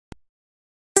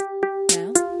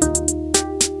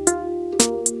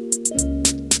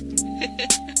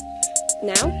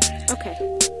Now? Okay.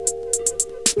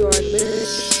 You're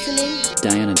listening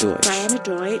Diana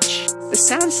Deutsch. The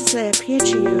sounds as they appear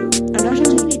to you are not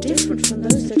only different from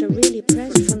those that are really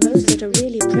present,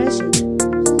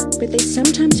 but they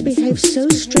sometimes behave so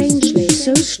strangely.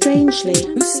 Who's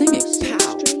singing?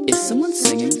 Pow. Is someone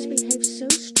singing?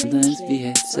 Sometimes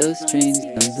behave so strange.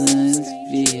 Sometimes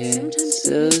behave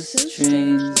so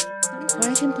strange.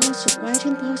 Quite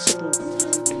impossible.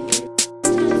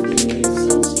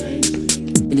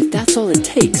 And if that's all it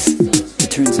takes to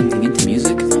turn something into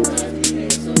music,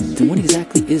 then what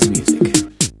exactly is music?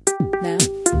 Now?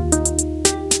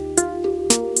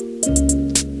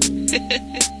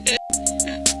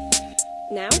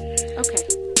 Now? Okay.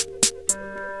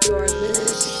 You're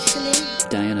listening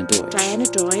Diana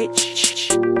Deutsch.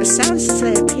 The sounds as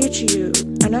they appear to you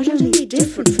are not only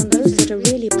different from those that are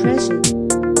really present,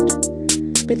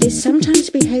 but they sometimes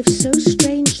behave so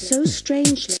strangely.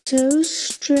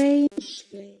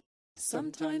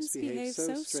 Sometimes behave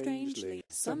so strangely.